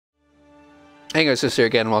Hey guys, just here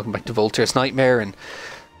again. Welcome back to Voltaire's Nightmare. And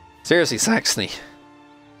seriously, Saxony,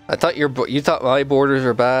 I thought you thought my borders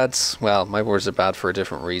were bad. Well, my borders are bad for a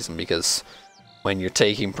different reason, because when you're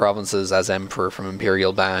taking provinces as emperor from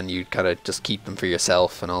Imperial Ban, you kind of just keep them for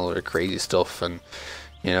yourself and all of the crazy stuff. And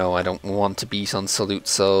you know, I don't want to beat on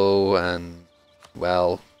Saluzzo, and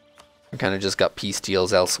well, I kind of just got peace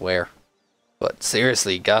deals elsewhere. But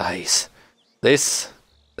seriously, guys, this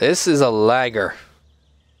is a lagger.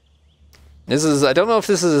 This is, I don't know if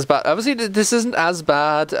this is as bad. Obviously, this isn't as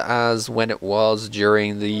bad as when it was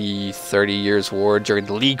during the 30 Years' War, during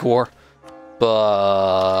the League War.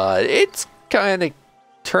 But it's kind of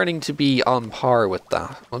turning to be on par with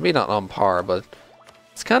that. Well, maybe not on par, but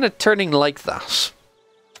it's kind of turning like that.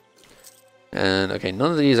 And, okay,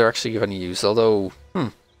 none of these are actually of any use. Although,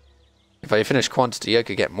 if I finish quantity, I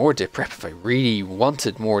could get more dip rep if I really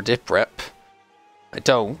wanted more dip rep. I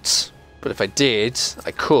don't. But if I did,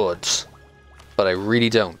 I could. But I really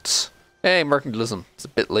don't. Hey, mercantilism. It's a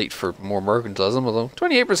bit late for more mercantilism, although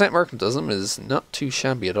 28% mercantilism is not too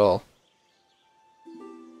shabby at all.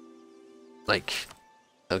 Like,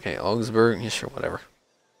 okay, Augsburg, yeah, sure, whatever.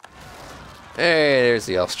 Hey, there's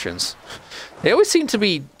the Austrians. They always seem to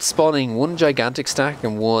be spawning one gigantic stack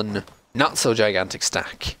and one not so gigantic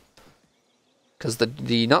stack. Because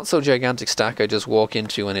the not so gigantic stack I just walk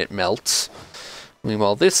into and it melts.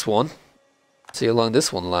 Meanwhile, this one, see how long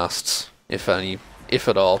this one lasts. If any, if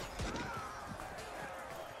at all.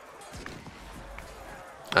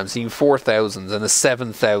 I'm seeing 4,000 and a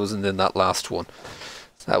 7,000 in that last one.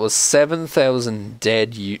 So that was 7,000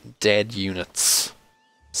 dead units.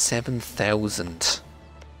 7,000.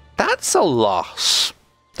 That's a lot.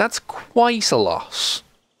 That's quite a lot.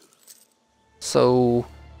 So,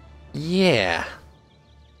 yeah.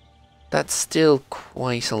 That's still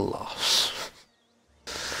quite a lot.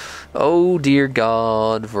 Oh dear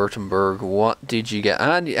God, Württemberg, what did you get?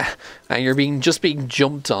 And you're just being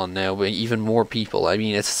jumped on now by even more people. I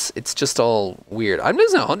mean, it's just all weird. I'm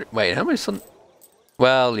losing 100. Wait, how many?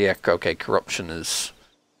 Well, yeah, okay, corruption is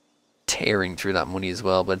tearing through that money as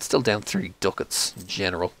well, but it's still down 30 ducats in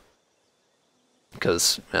general.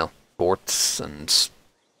 Because, well, forts and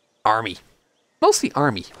army, mostly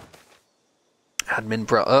army. Admin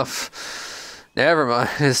never mind.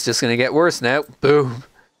 It's just gonna get worse now. Boom.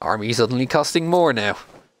 Army suddenly costing more now.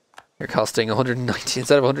 They're costing 190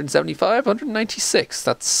 instead of 175, 196.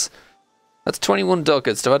 That's 21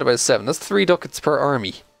 ducats divided by 7. That's 3 ducats per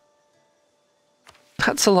army.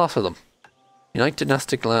 That's a lot of them. Unite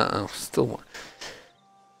dynastic land. Oh, still.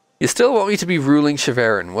 You still want me to be ruling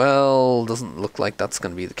Cheverin? Well, doesn't look like that's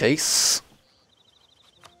going to be the case.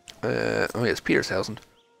 Oh, yes, Petershausen.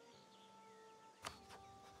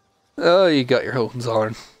 Oh, you got your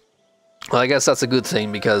Hohenzollern. Well, I guess that's a good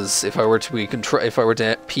thing, because if I were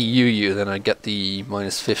to PU you, then I'd get the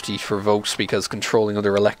 -50 for votes because controlling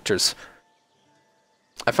other electors.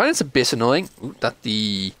 I find it's a bit annoying that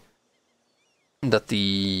a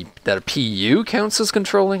PU counts as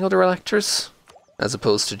controlling other electors, as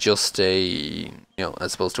opposed to just a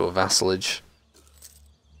vassalage.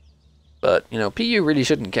 But PU really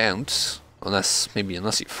shouldn't count unless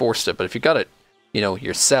you forced it. But if you got it,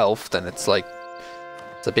 yourself, then it's like.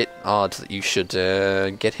 It's a bit odd that you should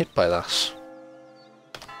get hit by that.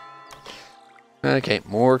 Okay,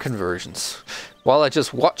 more conversions. While I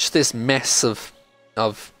just watch this mess of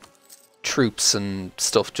troops and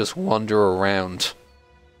stuff just wander around.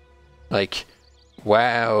 Like,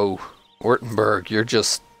 wow, Württemberg, you're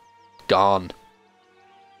just gone.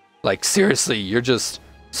 Like, seriously, you're just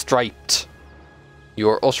striped.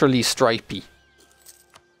 You're utterly stripy.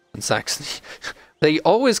 And Saxony. They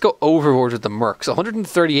always go overboard with the mercs.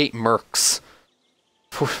 138 mercs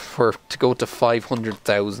to go to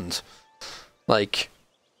 500,000. Like,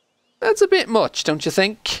 that's a bit much, don't you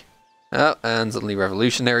think? Oh, and suddenly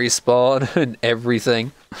revolutionaries spawn and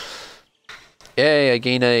everything. Yay, I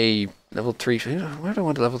gain a level 3. Why do I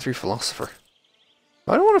want a level 3 philosopher?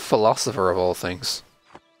 Why do I want a philosopher of all things?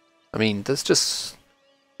 I mean, there's just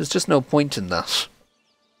no point in that.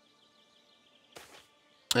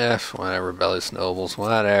 Whatever, rebellious nobles,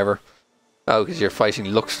 whatever. Oh, because you're fighting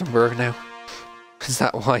Luxembourg now? Is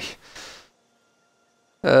that why?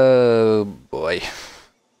 Oh, boy.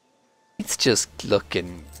 It's just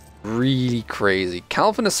looking really crazy.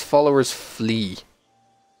 Calvinist followers flee.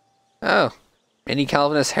 Oh. Many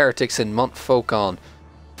Calvinist heretics in Montfaucon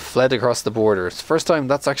fled across the border. It's the first time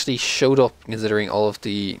that's actually showed up, considering all of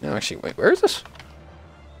the... No, actually, wait, where is it?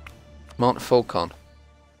 Montfaucon.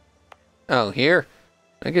 Oh, here?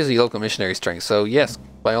 That gives the local missionary strength, so yes,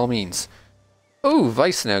 by all means. Oh,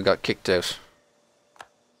 Vice now got kicked out.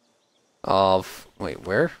 Of... Wait,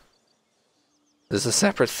 where? This is a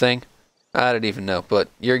separate thing. I don't even know, but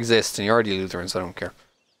you exist and you're already Lutheran, so I don't care.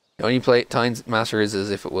 The only times it matters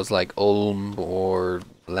is if it was like Ulm or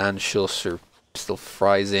Landshut or still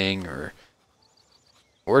Freising or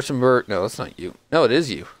Württemberg. No, that's not you. No, it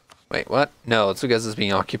is you. Wait, what? No, it's because it's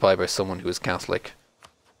being occupied by someone who is Catholic.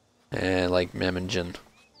 Like Memmingen.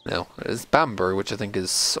 No, it's Bamberg, which I think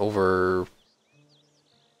is over... In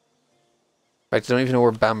fact, I don't even know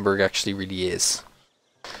where Bamberg actually really is.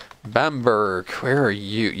 Bamberg, where are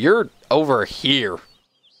you? You're over here.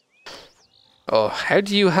 Oh, how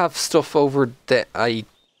do you have stuff over there? You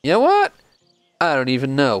know what? I don't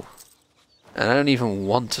even know. And I don't even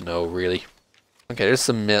want to know, really. Okay, there's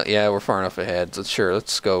some milk. Yeah, we're far enough ahead. So sure,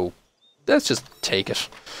 let's go. Let's just take it.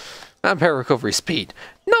 Manpower recovery speed.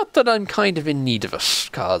 Not that I'm kind of in need of it,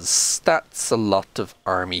 because that's a lot of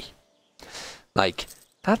army. Like,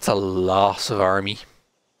 that's a lot of army.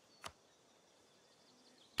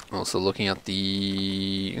 Also looking at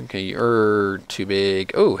the... Okay, you're too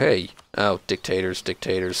big. Oh, hey. Oh,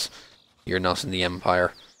 dictators. You're not in the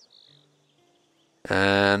Empire.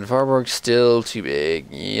 And Varburg's still too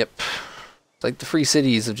big. Yep. It's like the free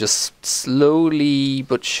cities have just slowly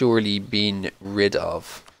but surely been rid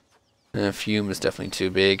of. Fiume is definitely too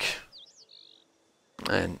big.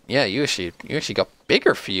 And yeah, you actually got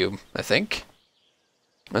bigger, Fiume, I think.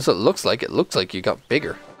 That's what it looks like. It looks like you got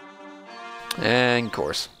bigger. And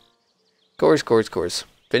course. Course.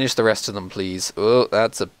 Finish the rest of them, please. Oh,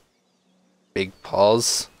 that's a big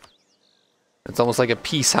pause. It's almost like a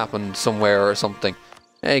peace happened somewhere or something.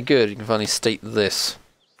 Hey, good. You can finally state this.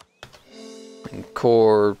 And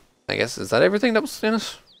core... I guess, is that everything that was in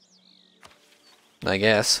it? I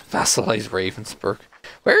guess. Vassalize Ravensburg.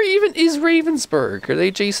 Where even is Ravensburg? Are they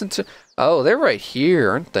adjacent to... Oh, they're right here,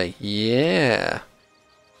 aren't they? Yeah.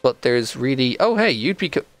 But there's really... Oh, hey, you'd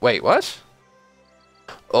be... Wait, what?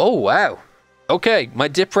 Oh, wow. Okay, my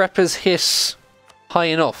dip rep has hit high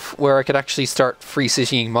enough where I could actually start free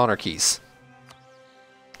citying monarchies.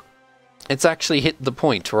 It's actually hit the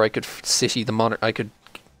point where I could I could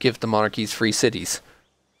give the monarchies free cities.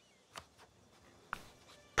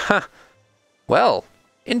 Ha! Well,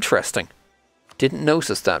 interesting. Didn't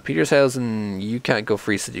notice that. Petershausen, you can't go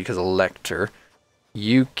free city because of Elector.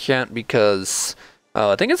 You can't because...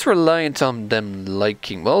 Oh, I think it's reliant on them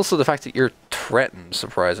liking... Well, also the fact that you're threatened,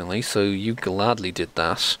 surprisingly, so you gladly did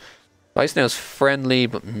that. Weissenau's friendly,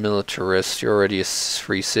 but militarist. You're already a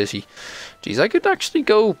free city. Geez, I could actually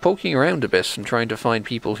go poking around a bit and trying to find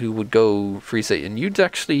people who would go free city. And you'd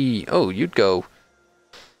actually... Oh, you'd go...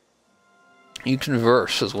 You'd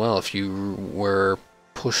convert as well if you were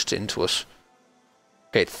pushed into it.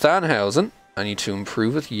 Okay, Tannhausen. I need to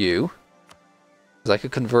improve with you. Because I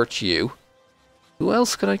could convert you. Who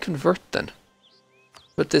else could I convert then?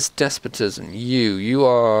 With this despotism, you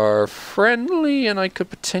are friendly, and I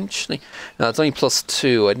could potentially... No, it's only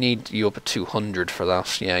 +2. I'd need you up at 200 for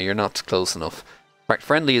that. Yeah, you're not close enough. Right,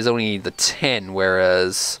 friendly is only the 10,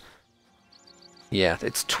 whereas... Yeah,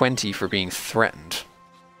 it's 20 for being threatened.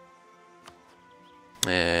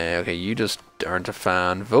 Okay, you just aren't a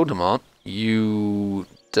fan. Vaudemont, you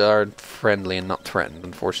are friendly and not threatened,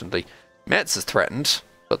 unfortunately. Metz is threatened,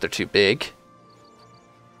 but they're too big.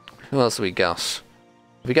 Who else have we got?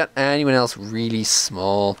 Have we got anyone else really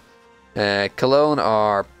small? Cologne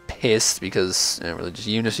are pissed because religious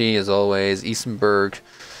unity, as always. Isenberg.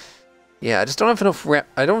 Yeah, I just don't have enough rep.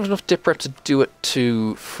 I don't have enough dip rep to do it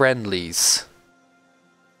to friendlies.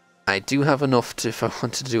 I do have enough to, if I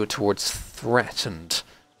want to do it towards threatened,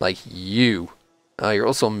 like you. You're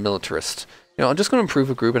also a militarist. You know, I'm just going to improve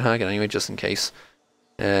with Grubenhagen anyway, just in case.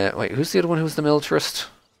 Wait, who's the other one who's the militarist?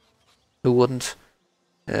 Who wouldn't?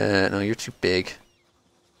 No, you're too big.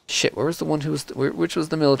 Shit, where was the one who was... which was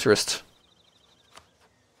the militarist?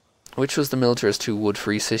 Which was the militarist who would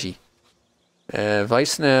free city?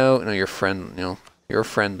 Weissenau, no, you're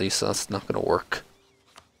friendly, so that's not going to work.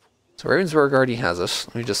 So Ravensburg already has it.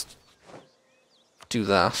 Let me just do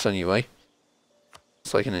that anyway.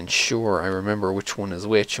 So I can ensure I remember which one is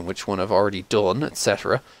which and which one I've already done,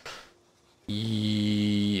 etc.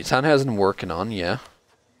 Tannhausen working on, yeah.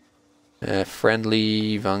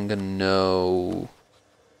 Friendly, Wangen, no.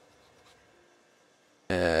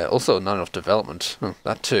 Also, not enough development. Oh,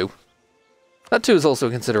 that too. That too is also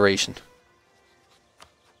a consideration.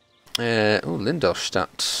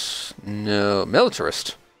 Lindostadt. No.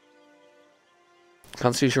 Militarist.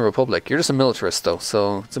 Constitutional Republic. You're just a militarist, though,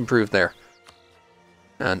 so it's improved there.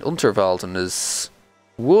 And Unterwalden is...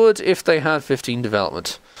 would if they had 15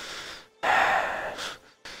 development.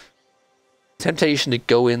 Temptation to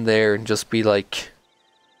go in there and just be like...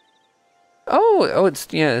 Oh, it's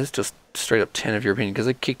just straight up 10 of your opinion, because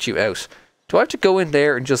it kicked you out. Do I have to go in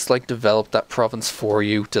there and just like develop that province for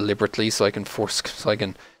you deliberately so I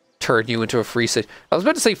can turn you into a free city? I was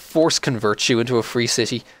about to say force convert you into a free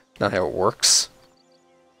city. Not how it works.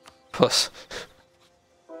 But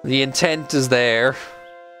the intent is there.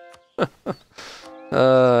 You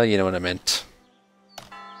know what I meant.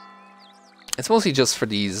 It's mostly just for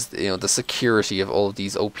these, the security of all of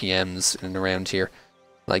these OPMs in and around here.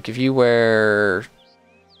 Like if you were,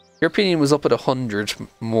 your opinion was up at 100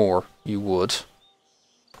 more, you would.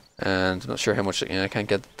 And I'm not sure how much. I can't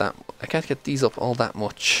get that. I can't get these up all that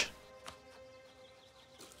much.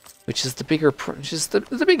 Which is the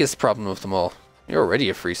the biggest problem of them all. You're already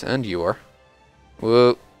a free, and you are.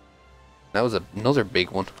 Whoa, that was another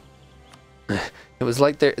big one. It was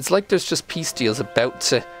like it's like there's just peace deals about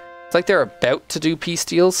to. It's like they're about to do peace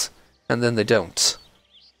deals, and then they don't.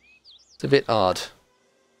 It's a bit odd.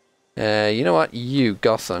 You know what? You,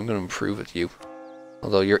 Gossa, I'm going to improve with you.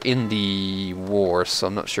 Although you're in the war, so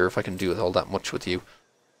I'm not sure if I can do all that much with you.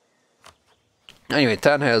 Anyway,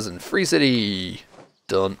 Tannhausen, free city.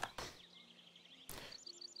 Done.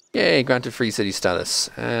 Yay, granted free city status.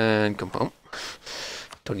 And come home.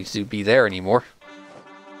 Don't need to be there anymore.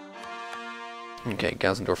 Okay,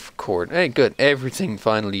 Gazendorf core. Hey, good. Everything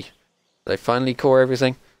finally. Did I finally core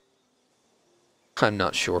everything? I'm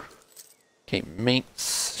not sure. Okay,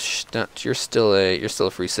 mates. You're still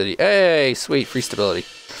a free city. Hey, sweet, free stability.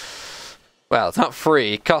 Well, it's not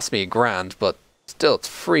free. It cost me $1,000, but still, it's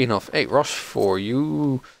free enough. Hey, rush for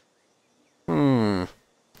you. Again,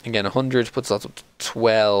 100 puts us up to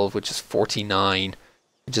 12, which is 49,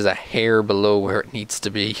 which is a hair below where it needs to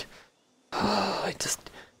be. If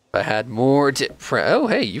I had more dip prep. Oh,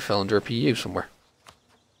 hey, you fell under a PU somewhere.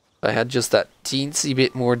 If I had just that teensy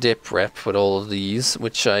bit more dip rep with all of these,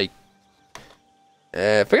 which I...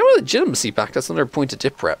 if I get my legitimacy back, that's another point of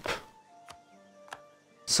dip rep.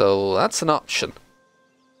 So, that's an option.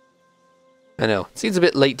 I know, it seems a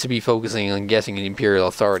bit late to be focusing on getting an Imperial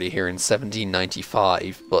Authority here in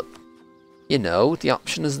 1795, but, the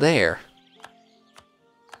option is there.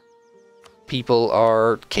 People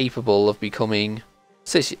are capable of becoming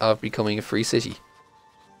a free city.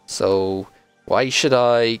 So, why should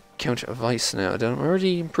I counter a vice now? I'm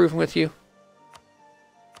already improving with you.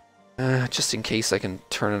 Just in case I can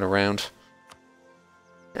turn it around.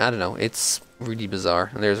 I don't know, it's really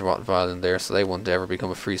bizarre. And there's Rottweiler in there, so they won't ever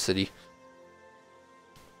become a free city.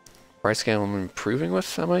 Price scale I'm improving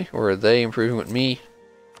with, am I? Or are they improving with me?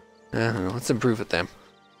 I don't know, let's improve with them.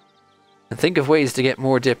 And think of ways to get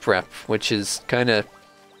more dip rep, which is kind of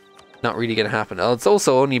not really going to happen. Oh, it's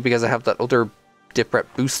also only because I have that other dip rep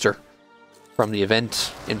booster from the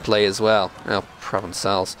event in play as well. Oh,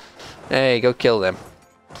 Provençals. Hey, go kill them.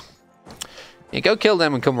 Yeah, go kill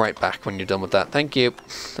them and come right back when you're done with that. Thank you.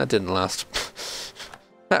 That didn't last.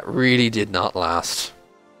 That really did not last.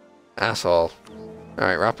 At all.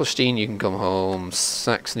 Alright, Rappelstein, you can come home.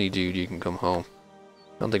 Saxony, dude, you can come home.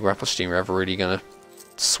 I don't think Rappelstein are ever really gonna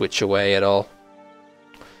switch away at all.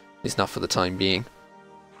 At least not for the time being.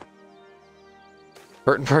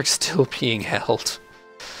 Württemberg's still being held.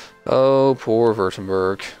 Oh, poor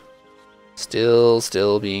Württemberg.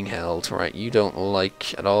 Still being held. Right, you don't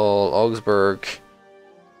like at all. Augsburg.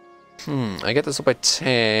 I get this up by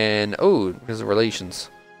 10. Oh, because of relations.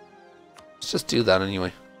 Let's just do that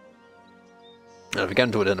anyway. And if I get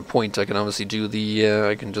into it in a point, I can obviously do the,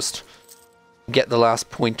 I can just get the last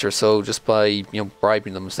point or so just by,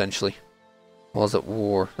 bribing them, essentially. Was it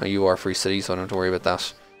war? Now you are free city, so I don't have to worry about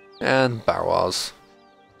that. And Barrois.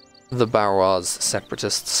 The Barrois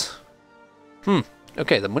separatists.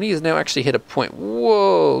 Okay, the money has now actually hit a point.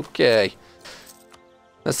 Whoa, okay.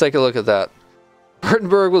 Let's take a look at that.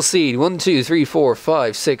 Württemberg will cede 1, 2, 3, 4,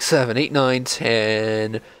 5, 6, 7, 8, 9,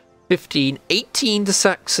 10... 15, 18 to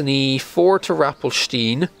Saxony, 4 to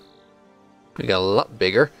Rappelstein. We got a lot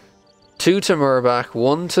bigger. 2 to Murbach,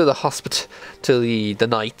 1 to the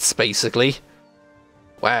Knights, basically.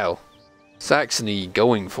 Wow. Saxony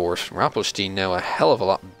going for it. Rappelstein now a hell of a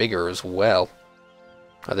lot bigger as well.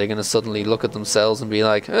 Are they going to suddenly look at themselves and be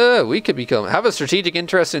like, we could have a strategic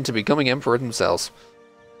interest into becoming emperor themselves?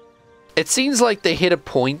 It seems like they hit a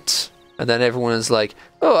point, and then everyone is like,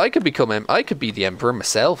 oh, I could be the emperor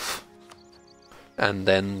myself. And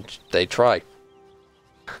then they try.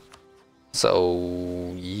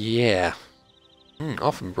 So, yeah.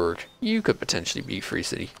 Offenburg, you could potentially be free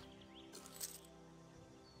city.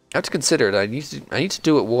 I have to consider it. I need to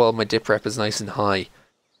do it while my dip rep is nice and high.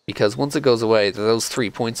 Because once it goes away, those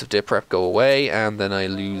 3 points of dip rep go away, and then I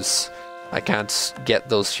lose. I can't get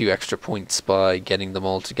those few extra points by getting them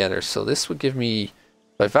all together. So this would give me...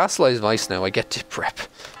 If I vassalize Vice now, I get dip rep.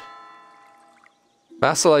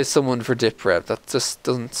 Vassalize someone for dip rep. That just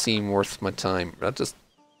doesn't seem worth my time. That just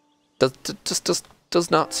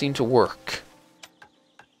does not seem to work.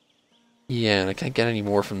 Yeah, and I can't get any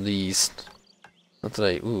more from these. Not that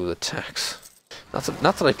I... Ooh, the tax. Not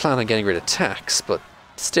that I plan on getting rid of tax, but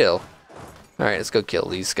still. Alright, let's go kill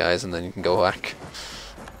these guys and then you can go back.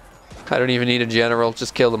 I don't even need a general,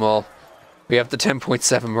 just kill them all. We have the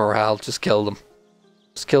 10.7 morale, just kill them.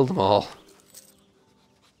 Just kill them all.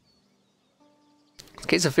 It's a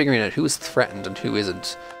case of figuring out who is threatened and who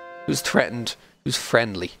isn't. Who's threatened, who's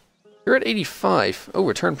friendly. You're at 85. Oh,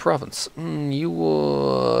 return province.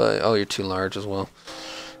 Oh, you're too large as well.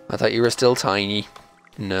 I thought you were still tiny.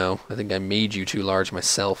 No, I think I made you too large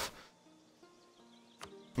myself.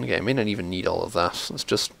 Okay, I may not even need all of that. Let's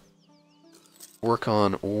just work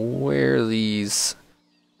on where these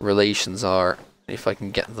relations are. If I can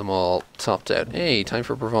get them all topped out. Hey, time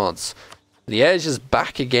for Provence. Liège is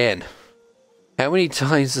back again. How many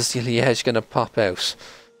times is Liège going to pop out?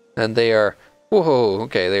 And they are... Whoa,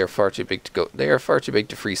 okay, they are far too big to go. They are far too big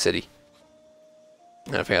to free city.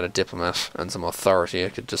 And if I had a diplomat and some authority, I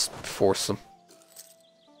could just force them.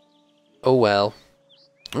 Oh well.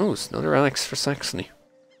 Oh, it's another annex for Saxony.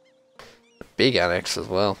 A big annex as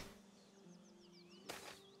well.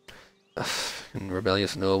 And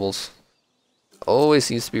rebellious nobles. Always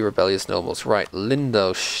seems to be rebellious nobles. Right,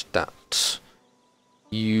 Lindaustadt.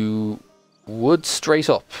 You would straight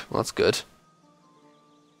up. Well, that's good.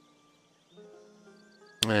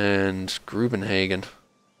 And Grubenhagen.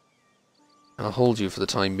 I'll hold you for the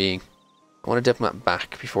time being. I want a diplomat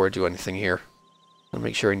back before I do anything here. I want to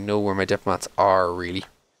make sure I know where my diplomats are, really.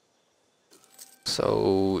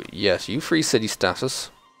 So, yes, you free city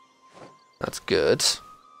status. That's good.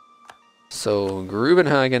 So,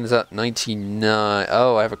 Grubenhagen is at 99.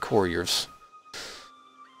 Oh, I have a couriers.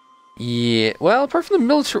 Yeah, well, apart from the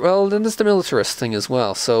military, well, then there's the militarist thing as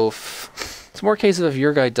well. So, it's more a case of if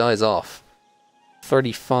your guy dies off.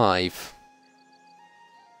 35.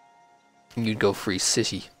 You'd go free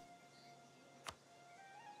city.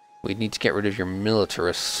 We'd need to get rid of your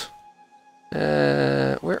militarists.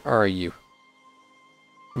 Where are you?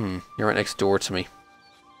 You're right next door to me.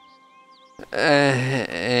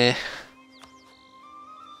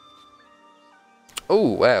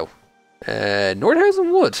 Oh, wow.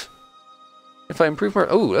 Nordhausen would. If I improve my...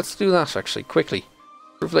 Oh, let's do that, actually, quickly.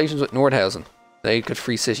 Improve relations with Nordhausen. They could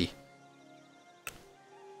free city.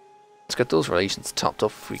 Let's get those relations topped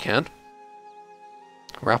up if we can.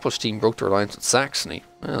 Rappelstein broke their alliance with Saxony.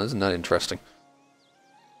 Well, isn't that interesting?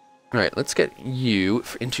 Right, let's get you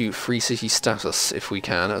into free city status if we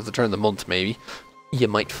can. At the turn of the month, maybe. You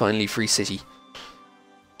might finally free city.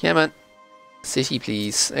 Come on. City,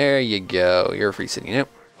 please. There you go. You're a free city now.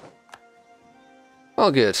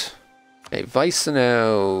 All good. Okay,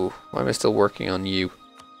 Weissenau. Why am I still working on you?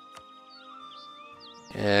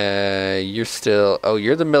 You're still... Oh,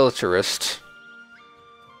 you're the militarist.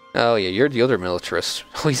 Oh, yeah, you're the other militarist.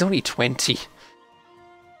 Oh, he's only 20.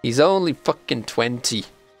 He's only fucking 20.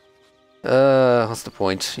 What's the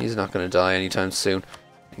point? He's not going to die anytime soon.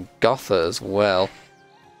 And Gotha as well.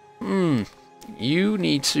 You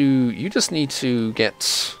need to... You just need to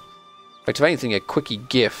get... Like, if anything, a quickie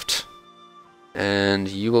gift. And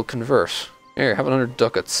you will convert. Here, have 100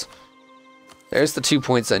 ducats. There's the 2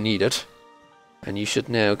 points I needed. And you should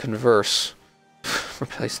now convert.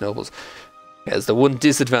 Rebellious nobles. Yeah, it's the one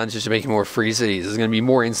disadvantage to making more free cities. There's going to be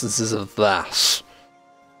more instances of that.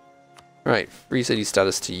 Right, free city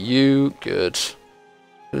status to you. Good.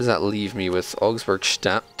 Who does that leave me with?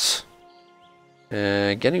 Augsburgstadt.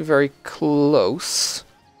 Getting very close.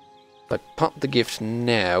 If I pop the gift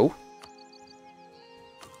now,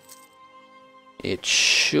 it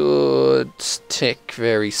should tick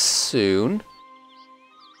very soon.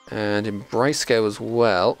 And in Breisgau as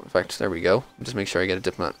well. In fact, there we go. Just make sure I get a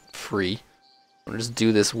diplomat free. I'll just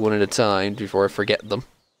do this one at a time before I forget them.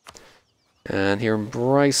 And here in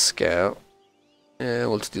Breisgau,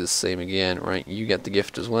 we'll just do the same again. Right, you get the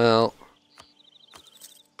gift as well.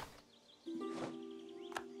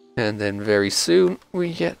 And then very soon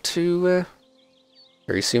we get to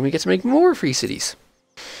make more free cities.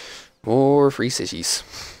 More free cities.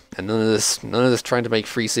 And none of this trying to make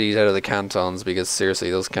free cities out of the cantons, because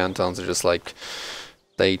seriously, those cantons are just like,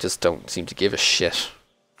 they just don't seem to give a shit.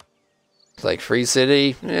 It's like, free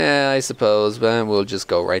city? Yeah, I suppose, but we'll just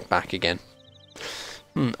go right back again.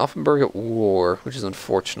 Offenburg at war, which is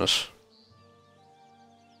unfortunate.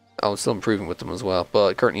 Oh, I'm still improving with them as well,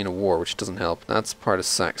 but currently in a war, which doesn't help. That's part of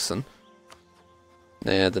Saxon.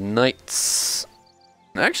 The Knights...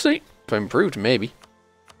 Actually, if I improved, maybe.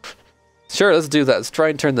 Sure, let's do that. Let's try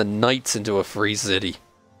and turn the Knights into a free city.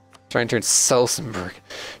 Try and turn Salzburg.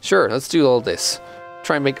 Sure, let's do all this.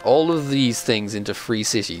 Try and make all of these things into free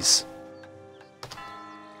cities.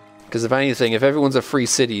 Because if anything, if everyone's a free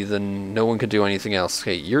city, then no one can do anything else.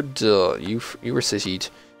 Okay, you're done. You were citied.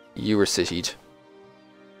 You were citied.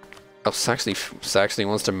 Oh, Saxony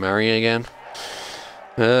wants to marry again?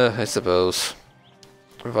 I suppose.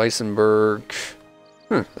 Weissenberg.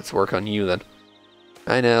 Let's work on you then.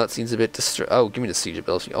 I know, it seems a bit Oh, give me the siege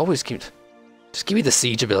ability. Always just give me the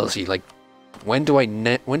siege ability. Like, when do I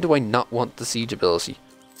not want the siege ability?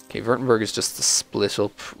 Okay, Württemberg is just the split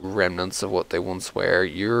up remnants of what they once were.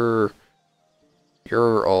 You're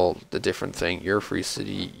all the different thing. You're a free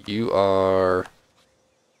city. You're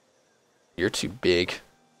too big.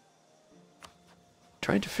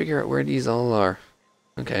 Trying to figure out where these all are.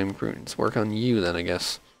 Okay, let's work on you then, I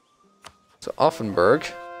guess. So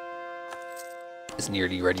Offenburg is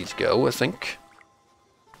nearly ready to go, I think.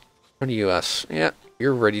 What are you at? Yeah,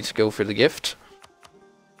 you're ready to go for the gift.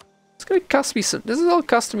 It's gonna cost me some. This is all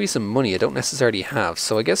costing me some money I don't necessarily have,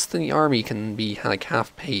 so I guess the army can be like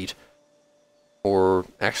half paid, or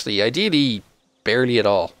actually, ideally, barely at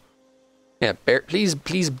all. Yeah,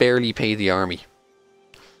 please barely pay the army.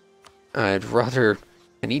 I'd rather.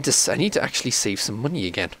 I need to actually save some money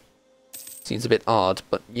again. Seems a bit odd,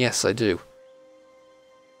 but yes, I do.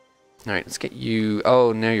 All right, let's get you.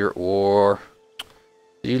 Oh, now you're at war.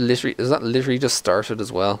 You literally. Is that literally just started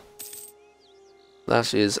as well?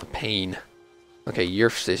 That is a pain. Okay,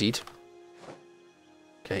 you're citied.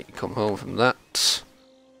 Okay, come home from that.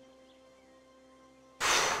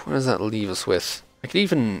 What does that leave us with? I can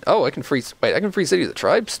even... Oh, I can free... Wait, I can free city of the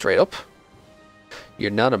tribe straight up.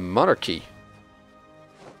 You're not a monarchy.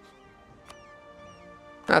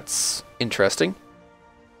 That's interesting.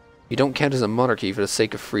 You don't count as a monarchy for the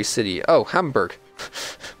sake of free city. Oh, Hamburg.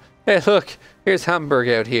 Hey, look. Here's Hamburg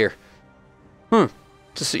out here.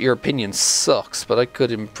 Just that your opinion sucks, but I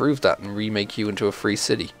could improve that and remake you into a free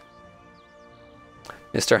city.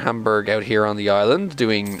 Mr. Hamburg out here on the island,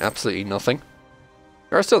 doing absolutely nothing.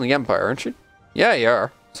 You're still in the Empire, aren't you? Yeah, you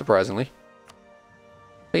are, surprisingly.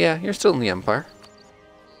 But yeah, you're still in the Empire.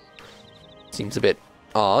 Seems a bit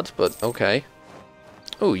odd, but okay.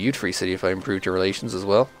 Oh, you'd free city if I improved your relations as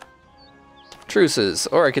well. Truces,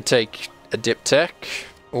 or I could take a diptech,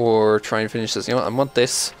 or try and finish this. You know what, I want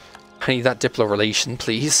this. I need that Diplo relation,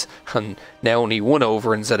 please. And now only one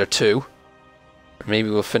over instead of two. Maybe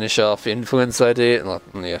we'll finish off influence idea.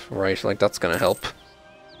 Yeah, right, like that's gonna help.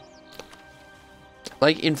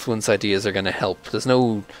 Like influence ideas are gonna help. There's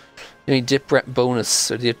no... The only dip rep bonus,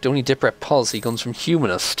 or the only dip rep policy comes from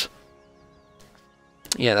humanist.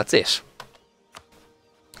 Yeah, that's it.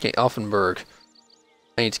 Okay, Offenburg.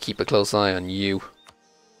 I need to keep a close eye on you.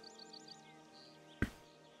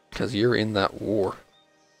 Because you're in that war.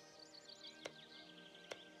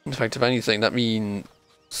 In fact, if anything, that means...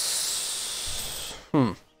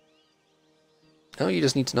 No, you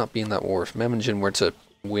just need to not be in that war. If Memmingen were to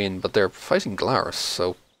win, but they're fighting Glarus,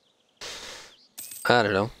 so... I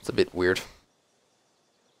don't know, it's a bit weird.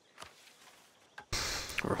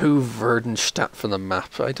 Remove Verdenstadt from the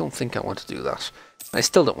map. I don't think I want to do that. I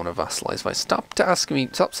still don't want to vassalize. Stop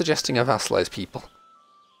suggesting I vassalize people.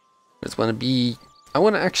 I just want to be... I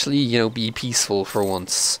want to actually, you know, be peaceful for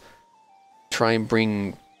once. Try and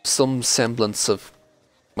bring some semblance of,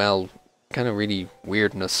 well, kind of really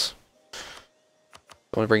weirdness.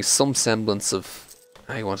 I want to bring some semblance of...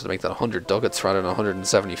 I wanted to make that 100 ducats rather than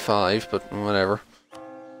 175, but whatever.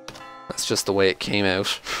 That's just the way it came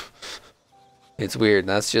out. It's weird,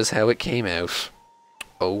 that's just how it came out.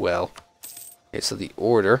 Oh well. Okay, so the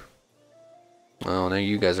order. Oh, now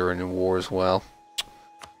you guys are in a war as well.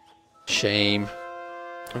 Shame.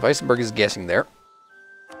 Weissenberg is getting there.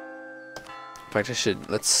 In fact, I should...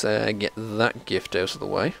 Let's get that gift out of the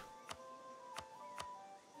way.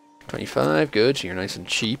 25, good. You're nice and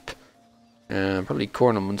cheap. Probably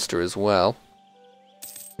Kornemunster as well.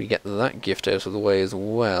 We get that gift out of the way as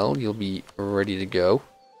well. You'll be ready to go.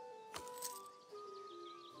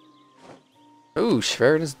 Oh,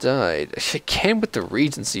 Schwerin has died. I came with the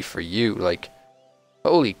Regency for you. Like,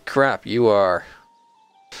 holy crap, you are.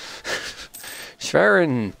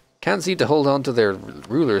 Schwerin can't seem to hold on to their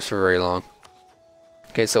rulers for very long.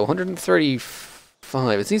 Okay, so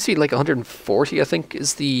 135. It seems to be like 140, I think,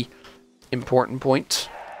 is the important point.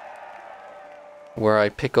 Where I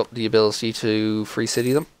pick up the ability to free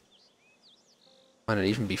city them. Might not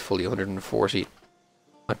even be fully 140.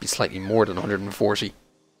 Might be slightly more than 140.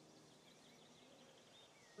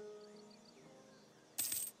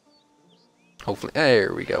 Hopefully,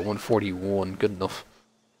 there we go, 141, good enough.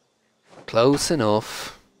 Close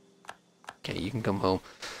enough. Okay, you can come home.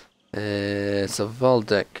 So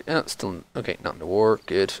Valdec. Oh, still okay. Not in the war.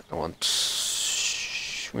 Good. I want.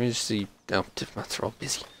 Where's the? Oh, diplomats are all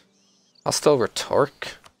busy. Hostile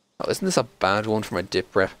rhetoric. Oh, isn't this a bad one for my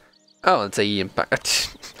dip rep? Oh, it's AE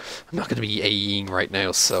impact. I'm not going to be AEing right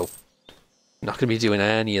now, so I'm not going to be doing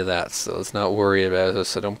any of that. So let's not worry about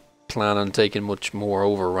it. I don't plan on taking much more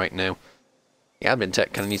over right now. The admin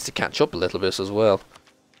tech kind of needs to catch up a little bit as well.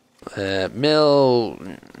 Mill.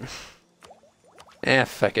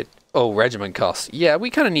 Feck it. Oh, regiment costs. Yeah, we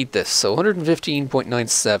kind of need this. So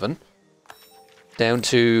 115.97 down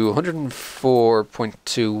to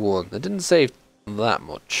 104.21. It didn't save that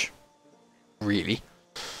much, really.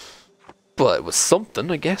 But it was something,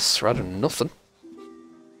 I guess, rather than nothing.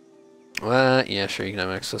 Yeah, sure, you can have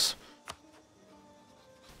access.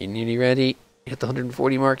 You nearly ready? Hit the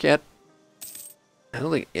 140 mark yet? I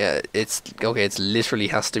don't think, yeah, it's, okay, it's literally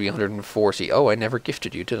has to be 140. Oh, I never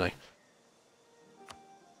gifted you, did I?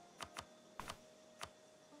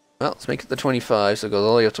 Well, let's make it the 25, so it goes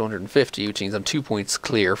all the way up to 150, which means I'm 2 points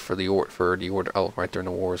clear for the order. Oh, right, they're in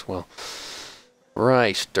the war as well.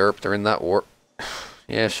 Right, derp, they're in that war.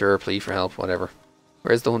 Yeah, sure, plea for help, whatever.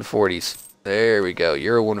 Where's the 140s? There we go.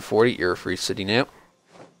 You're a 140, you're a free city now.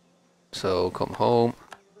 So, come home.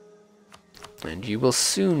 And you will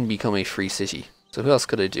soon become a free city. So who else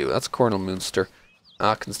could I do? That's Cornel Munster.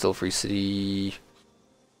 Aachen still free city.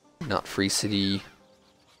 Not free city.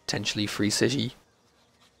 Potentially free city.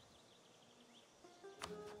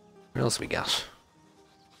 What else we got?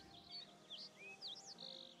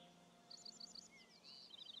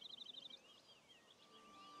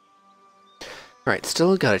 Right,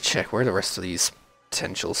 still gotta check where are the rest of these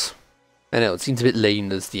potentials. I know, it seems a bit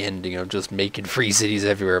lame as the ending of just making free cities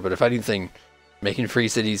everywhere, but if anything, making free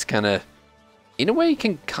cities kinda, in a way,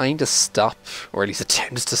 can kinda stop, or at least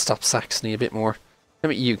attempts to stop Saxony a bit more. How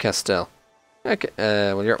about you, Castell? Okay,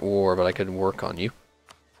 well you're at war, but I could work on you.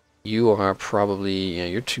 You are probably, yeah,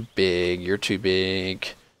 you're too big,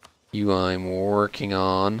 You I'm working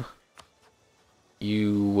on.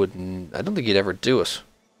 You wouldn't, I don't think you'd ever do it.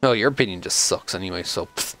 No, your opinion just sucks anyway, so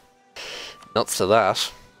pfft, nuts to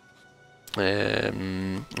that.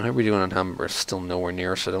 How are we doing on Hamburg? Still nowhere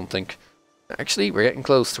near us, I don't think. Actually, we're getting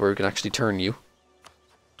close to where we can actually turn you.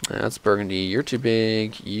 That's Burgundy. You're too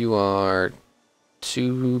big. You are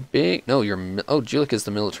too big. No, you're... Oh, Julik is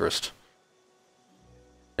the militarist.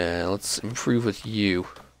 Let's improve with you.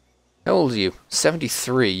 How old are you?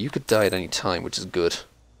 73. You could die at any time, which is good.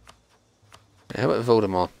 How about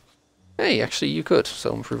Vodemont? Hey, actually, you could.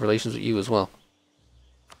 So improve relations with you as well.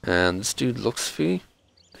 And this dude looks for you.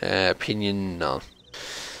 Opinion, no.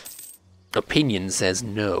 Opinion says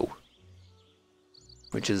no.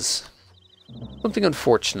 Which is something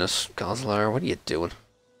unfortunate. Goslar, what are you doing?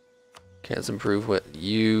 Okay, let's improve with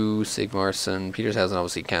you, Sigmarsson. Petershausen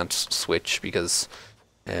obviously can't switch because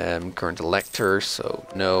current elector, so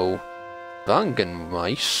no. Vangen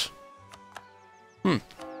might. A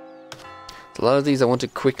lot of these I want to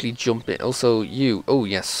quickly jump in. Also, you. Oh,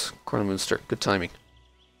 yes. Cornel Munster. Good timing.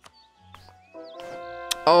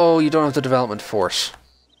 Oh, you don't have the development force.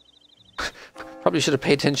 Probably should have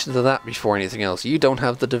paid attention to that before anything else. You don't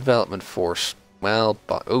have the development force. Well,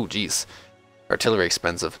 but oh, geez. Artillery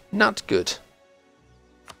expensive. Not good.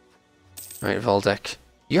 Right, Valdec.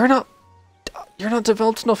 You're not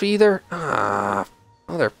developed enough either. Ah,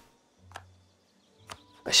 mother.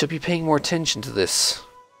 I should be paying more attention to this.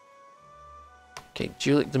 Okay,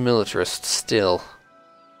 Julik the militarist still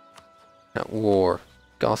at war.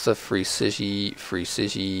 Gotha, free city,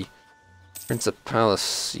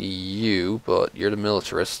 Principality, you, but you're the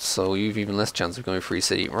militarist, so you've even less chance of going free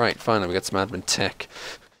city. Right, finally, we got some admin tech.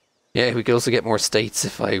 Yeah, we could also get more states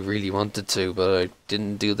if I really wanted to, but I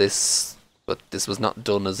didn't do this. But this was not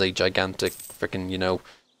done as a gigantic freaking, you know,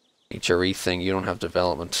 HRE thing. You don't have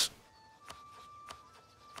development.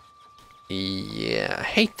 Yeah, I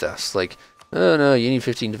hate this. Like, oh no, you need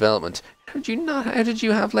 15 development. How did you not? How did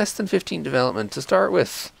you have less than 15 development to start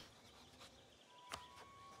with?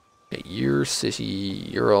 Okay, your city,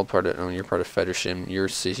 you're all part of. Oh, you're part of Federshim. Your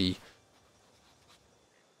city.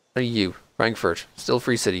 What are you? Frankfurt, still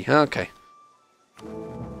free city. Okay.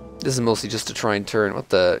 This is mostly just to try and turn what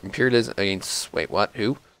the imperialism against. Wait, what?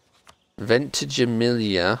 Who?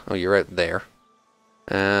 Ventigemilia. Oh, you're out there.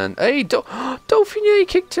 And hey, Dauphiné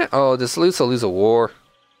kicked out. Oh, this will lose a war.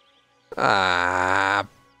 Ah,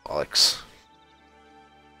 bollocks.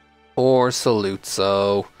 Or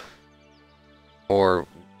Saluzzo. Or,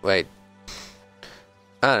 wait.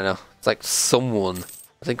 I don't know. It's like someone.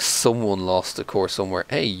 I think someone lost a core somewhere.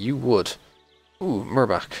 Hey, you would. Ooh,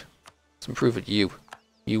 Murbach. Let's improve it. You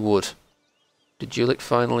would. Did Jülich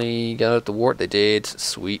finally get out the war? They did.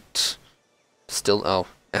 Sweet. Still, oh,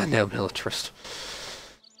 and now militarist.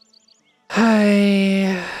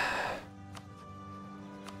 Hi.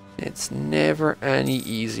 It's never any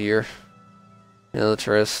easier.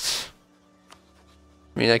 Militarist.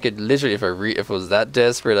 I mean, I could literally, if I was that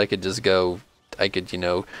desperate, I could just go, I could, you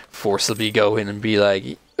know, forcibly go in and be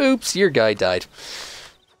like, oops, your guy died.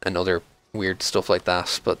 And other weird stuff like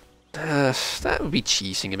that, but that would be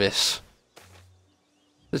cheating a bit.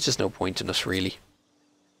 There's just no point in it, really.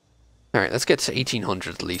 Alright, let's get to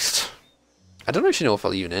 1800 at least. I don't actually know if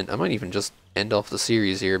I'll even end. I might even just end off the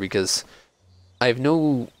series here because I have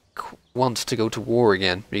no want to go to war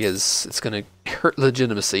again because it's going to hurt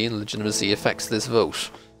legitimacy, and legitimacy affects this vote.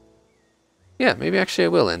 Yeah, maybe actually I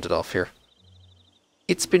will end it off here.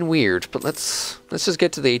 It's been weird, but let's just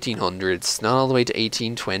get to the 1800s, not all the way to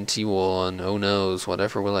 1821. Oh noes,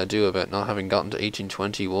 whatever will I do about not having gotten to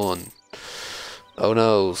 1821? Oh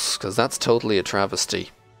noes, because that's totally a travesty.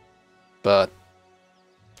 But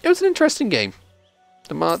it was an interesting game.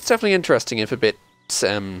 It's definitely interesting, if a bit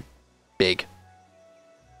big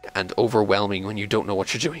and overwhelming when you don't know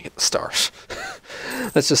what you're doing at the start.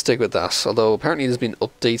 Let's just stick with that. Although apparently there's been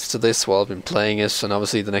updates to this while I've been playing it, and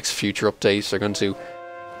obviously the next future updates are going to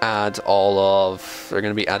add they're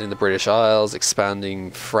going to be adding the British Isles, expanding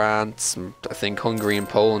France, I think Hungary and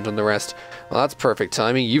Poland and the rest. Well, that's perfect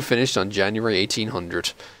timing. You finished on January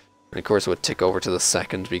 1800. And of course it would tick over to the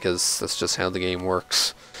 2nd because that's just how the game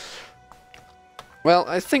works. Well,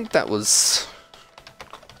 I think that was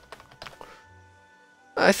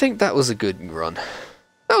a good run.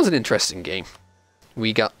 That was an interesting game.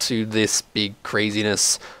 We got to this big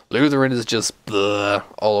craziness. Lutheran is just bleh,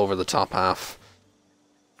 all over the top half.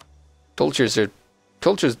 Cultures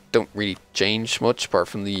don't really change much, apart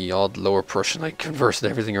from the odd Lower Prussian. I converted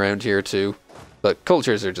everything around here too. But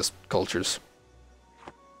cultures are just cultures.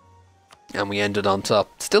 And we ended on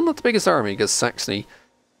top. Still not the biggest army, because Saxony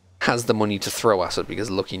has the money to throw at it,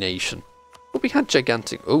 because lucky nation. But we had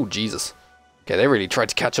gigantic... Oh, Jesus. Okay, they really tried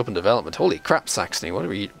to catch up in development. Holy crap, Saxony.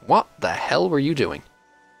 What the hell were you doing?